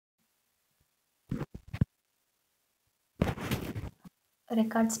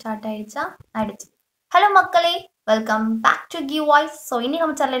Record start ஆயிடுச்சா? ஆயிடுச்சு. Hello மக்களே! Welcome back to Ghee voice. So இன்னைக்கு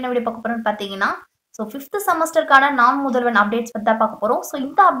நம்ம சேனல்ல என்ன வீடியோ பார்க்க போறோம்னு பார்த்தீங்கன்னா, ஸோ 5th செமஸ்டருக்கான நான் முதல்வன் அப்டேட்ஸ் பத்தி தான் பார்க்க போறோம். ஸோ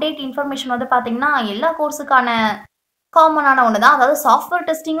இந்த அப்டேட் இன்ஃபர்மேஷன் வந்து பார்த்தீங்கன்னா, எல்லா கோர்ஸுக்கான காமனான ஒண்ணு தான். அதாவது சாஃப்ட்வேர்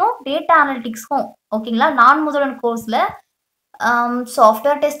டெஸ்டிங்கும், டேட்டா அனலிட்டிக்ஸ்க்கும் ஓகேங்களா? நான் முதல்வன் கோர்ஸ்ல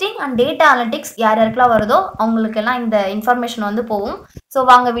software testing and data analytics யார் யாருக்கெல்லாம் வருதோ அவங்களுக்கெல்லாம் இந்த இன்ஃபர்மேஷன் வந்து போகும். ஸோ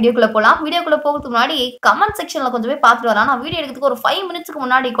வாங்க வீடியோக்குள்ள போகலாம். வீடியோக்குள்ள போகிறதுக்கு முன்னாடி கமெண்ட் செக்ஷன்ல கொஞ்சம் போய் பார்த்துட்டு வரலாம். நான் வீடியோ எடுக்கிறதுக்கு ஒரு 5 மினிட்ஸ்க்கு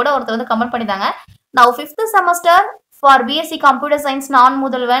முன்னாடி கூட ஒருத்தர் வந்து கமெண்ட் பண்ணிட்டாங்க. நான் 5th semester for BSc computer science நான்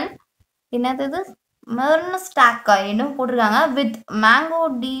முதல்வன் என்னது இது மெர்ன் ஸ்டாக்கா இன்னும் போட்டிருக்காங்க வித் மேங்கோ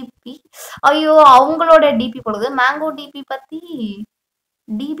டிபி. ஐயோ அவங்களோட டிபி போடுது. மேங்கோ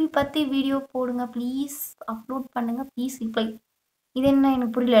டிபி பத்தி வீடியோ போடுங்க ப்ளீஸ், அப்லோட் பண்ணுங்க ப்ளீஸ் ரிப்ளை. இது என்ன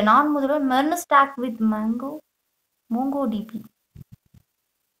எனக்கு புரியல. நான் முதல்வன் மெர்ன் ஸ்டாக் வித் மோங்கோ டிபி.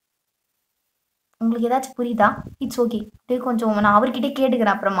 உங்களுக்கு ஏதாச்சும் புரியுதா? It's okay. இது கொஞ்சம் நான் அவர்கிட்ட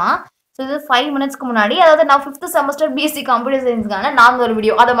கேட்டுக்கிறேன் அப்புறமா. ஸோ இது 5 மினிட்ஸ்க்கு முன்னாடி, அதாவது நான் 5th செமஸ்டர் பிஎஸ்சி கம்ப்யூட்டர் சயின்ஸ்க்கான நான் ஒரு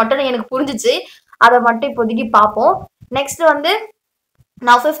வீடியோ அதை மட்டும் எனக்கு புரிஞ்சிச்சு. அதை மட்டும் இப்போதைக்கு பார்ப்போம். நெக்ஸ்ட் வந்து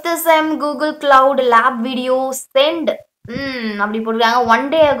நான் 5th செம் Google cloud lab video send அப்படி போட்டுருக்காங்க 1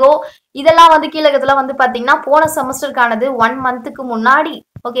 day ago. இதெல்லாம் வந்து கீழே வந்து பார்த்தீங்கன்னா போன செமஸ்டருக்கானது 1 monthக்கு முன்னாடி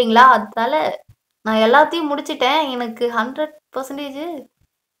ஓகேங்களா? அதனால நான் எல்லாத்தையும் முடிச்சிட்டேன். எனக்கு 100%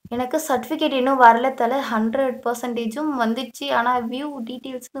 எனக்கு சர்டிஃபிகேட் இன்னும் வரல தல. 100%ம் வந்துச்சு. ஆனால் வியூ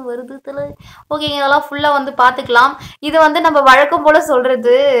டீட்டெயில்ஸ்னு வருது தல. ஓகேங்க, இதெல்லாம் ஃபுல்லாக வந்து பார்த்துக்கலாம். இது வந்து நம்ம வழக்கம் போல்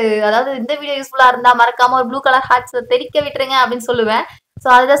சொல்கிறது, அதாவது இந்த வீடியோ யூஸ்ஃபுல்லாக இருந்தால் மறக்காமல் ஒரு ப்ளூ கலர் ஹார்ட்ஸை தெரிக்க விட்டுருங்க அப்படின்னு சொல்லுவேன். ஸோ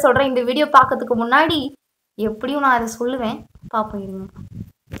அதுதான் சொல்கிறேன். இந்த வீடியோ பார்க்கறதுக்கு முன்னாடி எப்படியும் நான் அதை சொல்லுவேன். பார்ப்போம் இருங்க.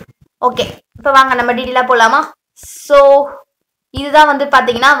 ஓகே, இப்போ வாங்க நம்ம டீட்டெயிலாக போகலாமா? ஸோ இதுதான் வந்து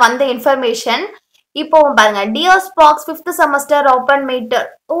பார்த்தீங்கன்னா வந்த இன்ஃபர்மேஷன். இப்போ பாருங்க, dear ஸ்பாக்ஸ் 5th semester open mentor.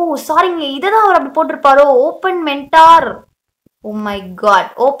 ஓ சாரிங்க, இதை தான் அவர் அப்படி போட்டிருப்பாரோ. Open mentor. Oh my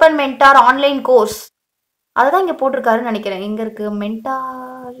God, open mentor online course அதுதான் இங்கே போட்டிருக்காருன்னு நினைக்கிறேன். எங்கே இருக்கு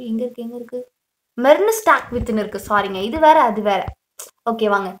மென்டார்? எங்கே இருக்கு மெர்ன் ஸ்டாக் வித்னு இருக்கு. சாரிங்க, இது வேற அது வேற.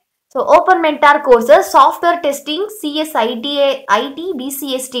 ஓகே வாங்க. So open mentor courses software testing ID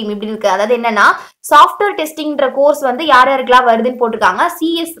BCS team இப்படி இருக்கு. அதாவது என்னன்னா சாஃப்ட்வேர் டெஸ்டிங்ன்ற கோர்ஸ் வந்து யார் யாருக்கெல்லாம் வருதுன்னு போட்டிருக்காங்க.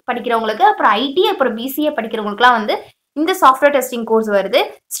 சிஎஸ் படிக்கிறவங்களுக்கு, அப்புறம் ஐடி, அப்புறம் பிசிஏ படிக்கிறவங்களுக்குலாம் வந்து இந்த சாஃப்ட்வேர் டெஸ்டிங் கோர்ஸ் வருது.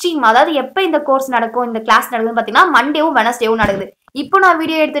 ஸ்ட்ரீம் அதாவது எப்போ இந்த கோர்ஸ் நடக்கும், இந்த கிளாஸ் நடக்குதுன்னு பார்த்தீங்கன்னா மண்டேவும் வெனஸ்டேவும் நடக்குது. இப்போ நான்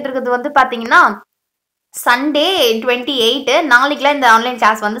வீடியோ எடுத்துட்டு இருக்கிறது வந்து பார்த்தீங்கன்னா சண்டே 28. நாளைக்குலாம் இந்த ஆன்லைன்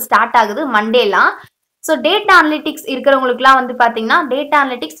கிளாஸ் வந்து ஸ்டார்ட் ஆகுது மண்டேலாம். ஸோ டேட்டா அனலிட்டிக்ஸ் இருக்கிறவங்களுக்குலாம் வந்து பார்த்தீங்கன்னா டேட்டா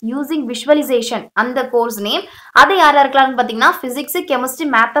அனலிட்டிக்ஸ் யூசிங் விஷுவலைசேஷன் அந்த கோர்ஸ் நேம். அது யார் யாருக்கெல்லாம் பார்த்தீங்கன்னா ஃபிசிக்ஸ், கெமிஸ்ட்ரி,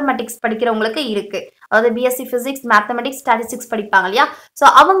 மேத்தமெட்டிக்ஸ் படிக்கிறவங்களுக்கு இருக்கு. அதாவது பிஎஸ்சி ஃபிசிக்ஸ், மேத்தமெட்டிக்ஸ், ஸ்டாட்டிஸ்டிக்ஸ் படிப்பாங்க இல்லையா? ஸோ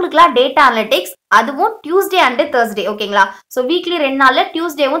அவங்களுக்குலாம் டேட்டா அனலிட்டிக்ஸ், அதுவும் டியூஸ்டே அண்ட் தேர்ஸ்டே ஓகேங்களா? ஸோ வீக்லி 2 நாளில்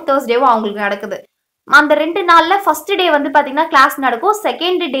டியூஸ்டேவும் தேர்ஸ்டேவும் அவங்களுக்கு நடக்குது. அந்த 2 நாள்ல ஃபர்ஸ்ட் டே வந்து பார்த்தீங்கன்னா கிளாஸ் நடக்கும்.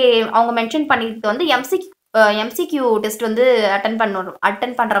 செகண்ட் டே அவங்க மென்ஷன் பண்ணிட்டு வந்து எம்சிக்யூ டெஸ்ட் வந்து அட்டன்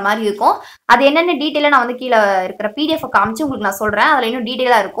பண்ற மாதிரி இருக்கும். அது என்னென்ன டீட்டெயிலாக நான் வந்து கீழே இருக்கிற பிடிஎஃப் காமிச்சு உங்களுக்கு நான் சொல்றேன். அதில் இன்னும்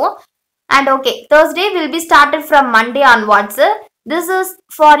டீட்டெயிலாக இருக்கும். And okay, Thursday will be started from Monday ஆன்வார்ட்ஸ். This is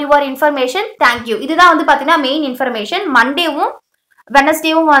for your information. Thank you. இதுதான் வந்து பார்த்தீங்கன்னா மெயின் இன்ஃபர்மேஷன். மண்டேவும்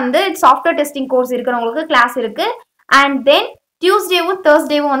வெனஸ்டேவும் வந்து சாஃப்ட்வேர் டெஸ்டிங் கோர்ஸ் இருக்கிறவங்களுக்கு கிளாஸ் இருக்கு. அண்ட் தென் டியூஸ்டேவும்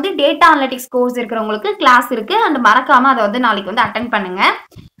தேர்ஸ்டேவும் வந்து டேட்டா அனலிட்டிக்ஸ் கோர்ஸ் இருக்கிறவங்களுக்கு கிளாஸ் இருக்கு. அண்ட் மறக்காம அதை வந்து நாளைக்கு வந்து அட்டன் பண்ணுங்க.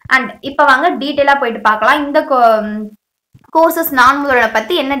 அண்ட் இப்போ வாங்க டீட்டெயிலாக போயிட்டு பார்க்கலாம் இந்த கோர்சஸ் நான் முதல்வனை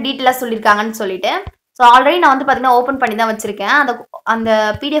பற்றி என்ன டீட்டெயிலாக சொல்லியிருக்காங்கன்னு சொல்லிட்டு. ஸோ ஆல்ரெடி நான் வந்து பார்த்தீங்கன்னா ஓப்பன் பண்ணி தான் வச்சிருக்கேன். அந்த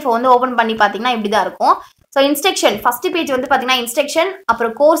பிடிஎஃப் வந்து ஓப்பன் பண்ணி பார்த்தீங்கன்னா இப்படி தான் இருக்கும். ஸோ இன்ஸ்ட்ரக்ஷன் ஃபர்ஸ்ட் பேஜ் வந்து பார்த்தீங்கன்னா இன்ஸ்ட்ரக்ஷன்,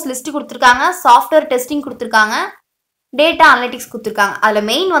 அப்புறம் கோர்ஸ் லிஸ்ட் கொடுத்துருக்காங்க, சாஃப்ட்வேர் டெஸ்டிங் கொடுத்துருக்காங்க, டேட்டா அனலிட்டிக்ஸ் கொடுத்துருக்காங்க. அதில்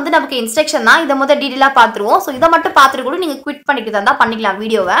மெயின் வந்து நமக்கு இன்ஸ்ட்ரக்ஷன் தான். இதை முதல் டீட்டெயிலாக பார்த்துருவோம். ஸோ இதை மட்டும் பார்த்துட்டு கூட நீங்கள் குவிட் பண்ணிக்கிட்டு தான் பண்ணிக்கலாம்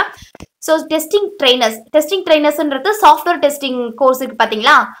வீடியோவை. So testing ட்ரைனர்ஸ்ன்றது software testing course இருக்கு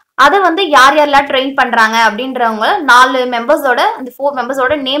பார்த்தீங்களா? அதை வந்து யார் யாரெல்லாம் ட்ரெயின் பண்ணுறாங்க அப்படின்றவங்க 4 மெம்பர்ஸோட அந்த 4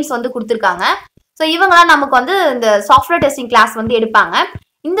 மெம்பர்ஸோட நேம்ஸ் வந்து கொடுத்துருக்காங்க. ஸோ இவங்களாம் நமக்கு வந்து இந்த சாஃப்ட்வேர் டெஸ்டிங் கிளாஸ் வந்து எடுப்பாங்க.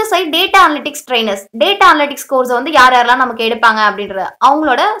 இந்த side data analytics trainers, data analytics கோர்ஸை வந்து யார் யாரெல்லாம் நமக்கு எடுப்பாங்க அப்படின்ற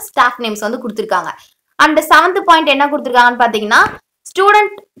அவங்களோட ஸ்டாஃப் நேம்ஸ் வந்து கொடுத்துருக்காங்க. அண்ட் 7th பாயிண்ட் என்ன கொடுத்துருக்காங்கன்னு பார்த்தீங்கன்னா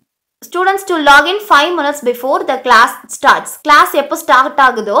students to login 5 minutes before the class starts. Class எப்போ ஸ்டார்ட்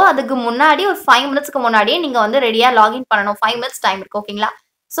ஆகுதோ அதுக்கு முன்னாடி ஒரு 5 minutesக்கு முன்னாடியே நீங்கள் வந்து ரெடியாக லாகின் பண்ணணும். 5 minutes டைம் இருக்கு ஓகேங்களா?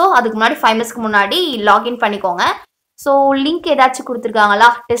 ஸோ அதுக்கு முன்னாடி 5 minutesக்கு முன்னாடி லாகின் பண்ணிக்கோங்க. ஸோ லிங்க் ஏதாச்சும் கொடுத்துருக்காங்களா?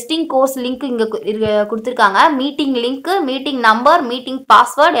 டெஸ்டிங் கோர்ஸ் லிங்க் இங்கே கொடுத்துருக்காங்க. Meeting link, meeting number, meeting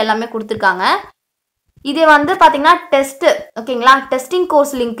password எல்லாமே கொடுத்துருக்காங்க. இது வந்து பார்த்தீங்கன்னா டெஸ்ட் ஓகேங்களா? டெஸ்டிங்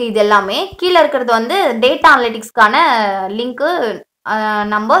கோர்ஸ் லிங்க் இது எல்லாமே. கீழே இருக்கிறது வந்து டேட்டா அனலிட்டிக்ஸ்க்கான லிங்க்கு,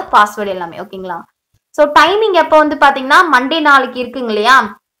 நம்பர், பாஸ்வேர்டு எல்லாமே ஓகேங்களா? ஸோ டைமிங் எப்போ வந்து பார்த்தீங்கன்னா மண்டே நாளைக்கு இருக்குங்க இல்லையா?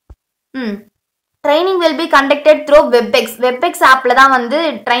 Training will be conducted through Webex. Webex ஆப்ல தான் வந்து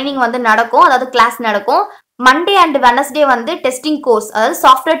ட்ரைனிங் வந்து நடக்கும், அதாவது கிளாஸ் நடக்கும். மண்டே அண்ட் வெனஸ்டே வந்து டெஸ்டிங் கோர்ஸ், அதாவது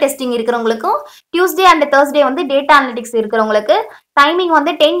சாஃப்ட்வேர் டெஸ்டிங் இருக்கிறவங்களுக்கும், டியூஸ்டே அண்ட் தேர்ஸ்டே வந்து டேட்டா அனலிட்டிக்ஸ் இருக்கிறவங்களுக்கு. டைமிங்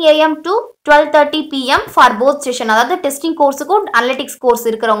வந்து 10 AM to 12:30 PM for both session. அதாவது டெஸ்டிங் கோர்ஸுக்கும் அனலிட்டிக்ஸ் கோர்ஸ்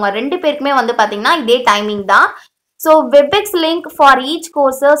இருக்கிறவங்க ரெண்டு பேருக்குமே வந்து பார்த்தீங்கன்னா இதே டைமிங் தான். So Webex link for each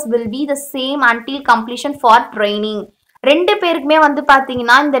courses will be the same until completion for training. ரெண்டு பேருக்குமே வந்து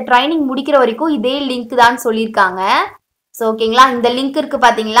பார்த்தீங்கன்னா இந்த ட்ரைனிங் முடிக்கிற வரைக்கும் இதே லிங்க் தான் சொல்லியிருக்காங்க. ஸோ ஓகேங்களா, இந்த லிங்க் இருக்கு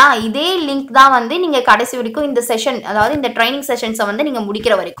பார்த்தீங்களா, இதே லிங்க் தான் வந்து நீங்கள் கடைசி வரைக்கும் இந்த செஷன், அதாவது இந்த ட்ரைனிங் செஷன்ஸை வந்து நீங்கள்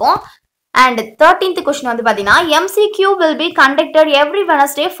முடிக்கிற வரைக்கும். அண்ட் 13th கொஸ்டின் வந்து பார்த்தீங்கன்னா MCQ will be conducted every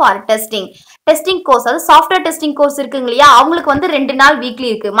Wednesday for testing. Testing course, அதாவது சாஃப்ட்வேர் டெஸ்டிங் கோர்ஸ் இருக்குங்க இல்லையா, அவங்களுக்கு வந்து 2 நாள் வீக்லி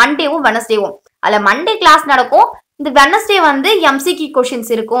இருக்கு, மண்டேவும் வெனஸ்டேவும். அதில் மண்டே கிளாஸ் நடக்கும், இந்த வெனஸ்டே வந்து MCQ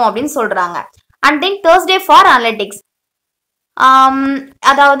கொஸ்டின்ஸ் இருக்கும் அப்படின்னு சொல்றாங்க. And then Thursday for analytics.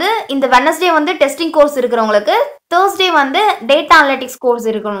 அதாவது இந்த வெனஸ்டே வந்து டெஸ்டிங் கோர்ஸ் இருக்கிறவங்களுக்கு, தேர்ஸ்டே வந்து டேட்டா அனலிட்டிக்ஸ் கோர்ஸ்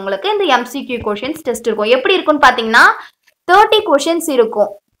இருக்கிறவங்களுக்கு இந்த MCQ கொஷின்ஸ் டெஸ்ட் இருக்கும். எப்படி இருக்கும்னு பார்த்தீங்கன்னா 30 கொஷின்ஸ்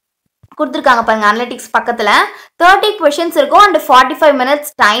இருக்கும், கொடுத்துருக்காங்க பாருங்க அனலிட்டிக்ஸ் பக்கத்தில். 30 கொஷின்ஸ் இருக்கும் and 45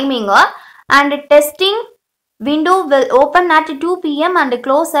 minutes timing. And testing window will open at 2 PM and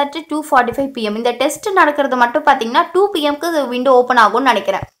close at 2:45 PM. இந்த டெஸ்ட் நடக்கிறது மட்டும் பார்த்தீங்கன்னா 2 PMக்கு விண்டோ ஓப்பன் ஆகும்னு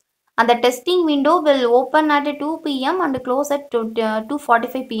நினைக்கிறேன். அந்த testing window will open at 2 PM and close at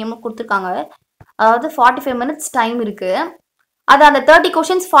 2:45 PM கொடுத்துருக்காங்க. அதாவது 45 மினிட்ஸ் டைம் இருக்கு. அது அந்த 30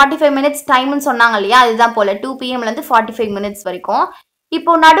 கொஷின்ஸ் 45 மினிட்ஸ் டைம்னு சொன்னாங்க இல்லையா, அதுதான் போல 2 PMலேருந்து 45 மினிட்ஸ் வரைக்கும்.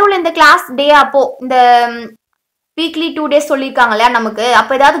 இப்போ நடுவில் இந்த கிளாஸ் டே அப்போ இந்த வீக்லி 2 டேஸ் சொல்லியிருக்காங்க இல்லையா நமக்கு,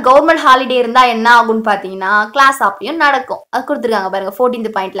 அப்போ ஏதாவது கவர்மெண்ட் ஹாலிடே இருந்தால் என்ன ஆகும்னு பார்த்தீங்கன்னா கிளாஸ் அப்பயும் நடக்கும். அது கொடுத்துருக்காங்க பாருங்க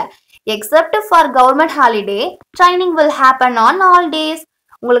 14th பாயிண்ட்ல. Except for government holiday training will happen on all days.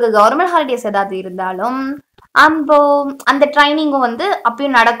 உங்களுக்கு கவர்மெண்ட் ஹாலிடேஸ் ஏதாவது இருந்தாலும் அந்த ட்ரைனிங்கும் வந்து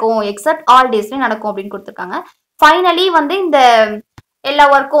அப்பயும் நடக்கும், எக்ஸப்ட் ஆல் டேஸ்லயும் நடக்கும் அப்படின்னு கொடுத்துருக்காங்க. ஃபைனலி வந்து இந்த எல்லா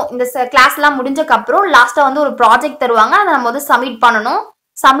ஒர்க்கும் இந்த கிளாஸ்லாம் முடிஞ்சக்கு அப்புறம் லாஸ்ட்டாக வந்து ஒரு ப்ராஜெக்ட் தருவாங்க, அதை நம்ம வந்து சப்மிட் பண்ணணும்.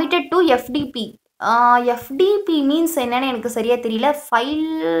 Submitted to FDP. FDP means என்னன்னு எனக்கு சரியா தெரியல, ஃபைல்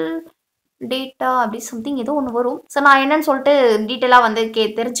டேட்டா அப்படி சம்திங் ஏதோ ஒன்று வரும். ஸோ நான் என்னன்னு சொல்லிட்டு டீட்டெயிலாக வந்து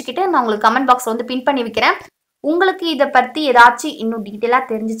தெரிஞ்சுக்கிட்டு நான் உங்களுக்கு கமெண்ட் பாக்ஸ் வந்து பின் பண்ணி வைக்கிறேன். உங்களுக்கு இதை பற்றி ஏதாச்சும் இன்னும் டீட்டெயிலாக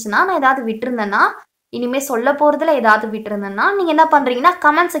தெரிஞ்சிச்சுன்னா, நான் ஏதாவது விட்டுருந்தேன்னா, இனிமேல் சொல்ல போகிறதுல ஏதாவது விட்டுருந்தேன்னா, நீங்கள் என்ன பண்ணுறீங்கன்னா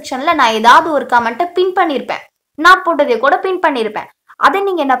கமெண்ட் செக்ஷனில் நான் ஏதாவது ஒரு கமெண்ட்டை பின் பண்ணியிருப்பேன், நான் போட்டதை கூட பின் பண்ணியிருப்பேன். அதை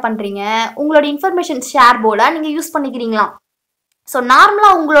நீங்கள் என்ன பண்ணுறீங்க, உங்களோட இன்ஃபர்மேஷன் ஷேர் போர்டாக நீங்கள் யூஸ் பண்ணிக்கிறீங்களாம். ஸோ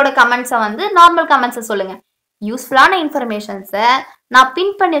நார்மலாக உங்களோட கமெண்ட்ஸை வந்து நார்மல் கமெண்ட்ஸை சொல்லுங்கள், யூஸ்ஃபுல்லான இன்ஃபர்மேஷன்ஸை நான்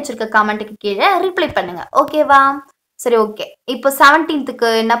பின் பண்ணி வச்சுருக்க கமெண்ட்டுக்கு கீழே ரிப்ளை பண்ணுங்கள், ஓகேவா? சரி, ஓகே. இப்போ 17th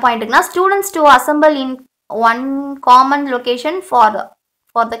என்ன பாயிண்ட் இருக்குன்னா students to assemble in one common location for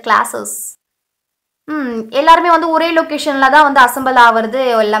the classes. எல்லாருமே வந்து ஒரே லொகேஷன்ல தான் வந்து அசம்பிள் ஆகிறது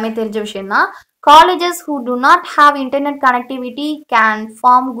எல்லாமே தெரிஞ்ச விஷயம் தான். Colleges who do not have internet connectivity can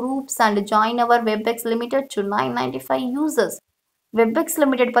form groups and join our WebEx limited to 995 users. WebEx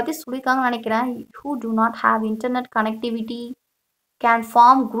limited பத்தி சொல்லிருக்காங்கன்னு நினைக்கிறேன். Who do not have internet connectivity can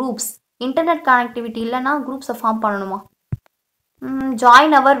form groups. Internet connectivity இல்லைன்னா குரூப்ஸை form பண்ணணுமா?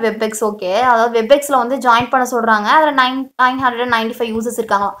 Join our Webex. Okay, அதாவது வெப்எக்ஸில் வந்து join பண்ண சொல்கிறாங்க. அதில் 995 users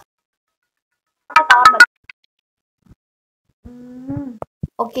இருக்காங்க.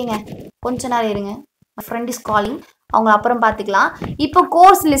 ஓகேங்க, கொஞ்ச நேரம் இருங்க, ஃப்ரெண்ட் இஸ் காலிங், அவங்க அப்புறம் பார்த்துக்கலாம். இப்போ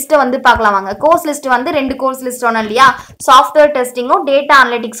கோர்ஸ் லிஸ்ட்டை வந்து பார்க்கலாம் வாங்க. கோர்ஸ் லிஸ்ட் வந்து 2 கோர்ஸ் லிஸ்ட் ஒன்றும் இல்லையா, சாஃப்ட்வேர் டெஸ்டிங்கும் டேட்டா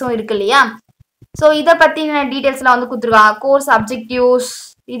அனலிட்டிக்ஸும் இருக்கு இல்லையா. ஸோ இதை பற்றின டீட்டெயில்ஸ்லாம் வந்து கொடுத்துருக்காங்க. கோர்ஸ் அப்ஜெக்டிவ்ஸ்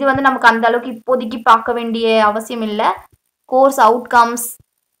இது வந்து நமக்கு அந்த அளவுக்கு இப்போதைக்கு பார்க்க வேண்டிய அவசியம் இல்லை. கோர்ஸ் அவுட்கம்ஸ்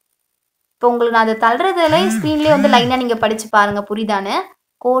இப்போ உங்களுக்கு நான் அதை தள்ளுறதுல ஸ்க்ரீன்லேயே வந்து லைனாக நீங்கள் படித்து பாருங்கள், புரியுதானு.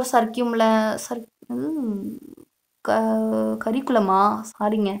 கோர்ஸ் கரிக்குலமா,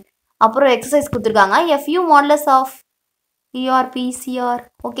 சாரிங்க. அப்புறம் எக்ஸசைஸ் கொடுத்துருக்காங்க. FU modulus of ERPCR.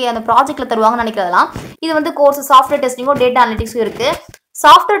 Okay, அந்த ப்ராஜெக்டில் தருவாங்கன்னு நினைக்கிறதெல்லாம். இது வந்து கோர்ஸ் சாஃப்ட்வேர் டெஸ்டிங்கும் டேட்டா அனலிட்டிக்ஸும் இருக்குது.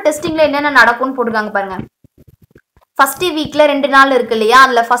 சாஃப்ட்வேர் டெஸ்டிங்கில் என்னென்ன நடக்கும்னு போட்டுருக்காங்க பாருங்கள். ஃபர்ஸ்ட் வீக்ல 2 நாள் இருக்கு இல்லையா,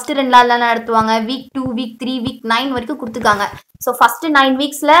 அதில் ஃபர்ஸ்ட் 2 நாள் நடத்துவாங்க. வீக் 2, வீக் 3, வீக் 9 வரைக்கும் கொடுத்துருக்காங்க. ஸோ ஃபர்ஸ்ட் 9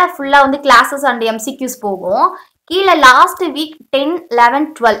 வீக்ஸில் ஃபுல்லாக வந்து கிளாஸஸ் அண்ட் MCQs போகும். கீழே லாஸ்ட் வீக் 10, 11,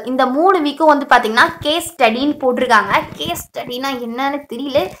 12 இந்த 3 வீக்கும் வந்து பார்த்தீங்கன்னா கேஸ் ஸ்டடின்னு போட்டிருக்காங்க. கேஸ் ஸ்டடினா என்னன்னு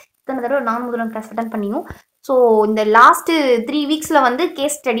தெரியல, இத்தனை தடவை நான் முதல்ல கிளாஸ் அட்டன் பண்ணியும். ஸோ இந்த லாஸ்ட் 3 வீக்ஸில் வந்து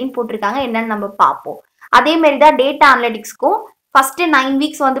கேஸ் ஸ்டடின்னு போட்டிருக்காங்க, என்னன்னு நம்ம பார்ப்போம். அதே மாதிரி தான் டேட்டா அனலிட்டிக்ஸ்க்கும் ஃபர்ஸ்ட் 9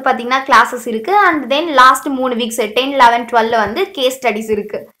 வீக்ஸ் வந்து பார்த்தீங்கன்னா கிளாஸஸ் இருக்கு. அண்ட் தென் லாஸ்ட் 3 வீக்ஸ் 10, 11, 12 வந்து கேஸ் ஸ்டடிஸ்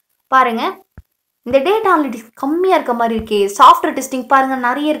இருக்கு. பாருங்க, இந்த டேட்டா அனலிட்டிக்ஸ் கம்மியாக இருக்க மாதிரி இருக்கே, சாஃப்ட்வேர் டெஸ்டிங் பாருங்க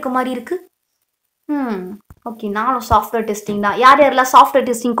நிறைய இருக்க மாதிரி இருக்கு. ஓகே, நானும் சாஃப்ட்வேர் டெஸ்டிங் தான். யார் யாரெல்லாம் சாஃப்ட்வேர்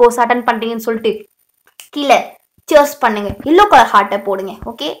டெஸ்டிங் கோர்ஸ் அட்டன் பண்ணுறீங்கன்னு சொல்லிட்டு கீழே சியர்ஸ் பண்ணுங்க. எல்லோ கலர் ஹார்ட்டை போடுங்க.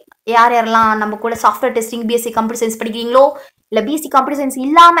 ஓகே, யார் யாரெல்லாம் நம்ம கூட software testing BSc computer science படிக்கிறீங்களோ இல்லை பிஎஸ்சி கம்ப்யூட்டர் சயின்ஸ்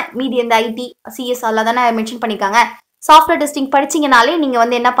இல்லாமல் மீதி இந்த ஐடி சிஎஸ் எல்லாம் தானே மென்ஷன் பண்ணியிருக்காங்க. சாஃப்ட்வேர் டெஸ்டிங் படிச்சிங்கனாலே நீங்கள்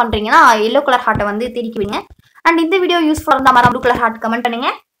வந்து என்ன பண்ணுறீங்கன்னா எல்லோ கலர் ஹார்ட்டை வந்து தெரிவிக்குவீங்க. அண்ட் இந்த வீடியோ யூஸ்ஃபுல்லாக இருந்தால் மரம் ப்ளூ கலர் ஹார்ட் கமெண்ட் பண்ணுங்க.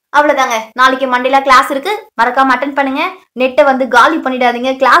 அவ்வளோதாங்க. நாளைக்கு மண்டேல கிளாஸ் இருக்கு, மறக்காம அட்டன் பண்ணுங்க. நெட்டை வந்து காலி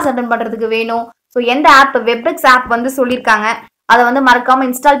பண்ணிடாதீங்க, கிளாஸ் அட்டன் பண்ணுறதுக்கு வேணும். ஸோ எந்த ஆப் வெப்எக்ஸ் ஆப் வந்து சொல்லியிருக்காங்க அதை வந்து மறக்காம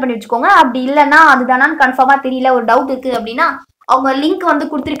இன்ஸ்டால் பண்ணி வச்சுக்கோங்க. அப்படி இல்லைன்னா அதுதானான்னு கன்ஃபார்மா தெரியல, ஒரு டவுட் இருக்கு அப்படின்னா அவங்க லிங்க் வந்து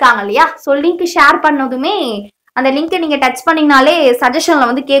கொடுத்துருக்காங்க இல்லையா. ஸோ லிங்க் ஷேர் பண்ணதுமே அந்த லிங்கை நீங்க டச் பண்ணீங்கனாலே சஜஷன்ல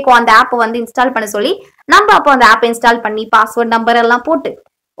வந்து கேட்கும் அந்த ஆப்பை வந்து இன்ஸ்டால் பண்ண சொல்லி. நம்ம அப்போ அந்த ஆப்பை இன்ஸ்டால் பண்ணி பாஸ்வேர்ட் நம்பர் எல்லாம் போட்டு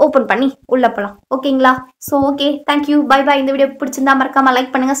ஓப்பன் பண்ணி உள்ள போலாம். ஓகேங்களா? So okay, thank you, by by. இந்த வீடியோ பிடிச்சிருந்தா மறக்காம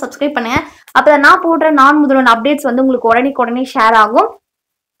லைக் பண்ணுங்க, சப்ஸ்கிரைப் பண்ணுங்க. அப்பதான் நான் போடுற நான் முதல்வன் அப்டேட்ஸ் வந்து உங்களுக்கு உடனே ஷேர் ஆகும்.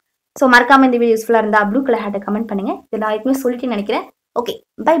 ஸோ மறக்காம இந்த வீடியோ யூஸ்ஃபுல்லாக இருந்தால் ப்ளூ கலர் ஹார்ட்டை கமெண்ட் பண்ணுங்க. இதெல்லாம் சொல்லிட்டு நினைக்கிறேன். Okay,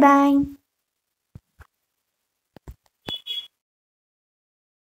 bye bye.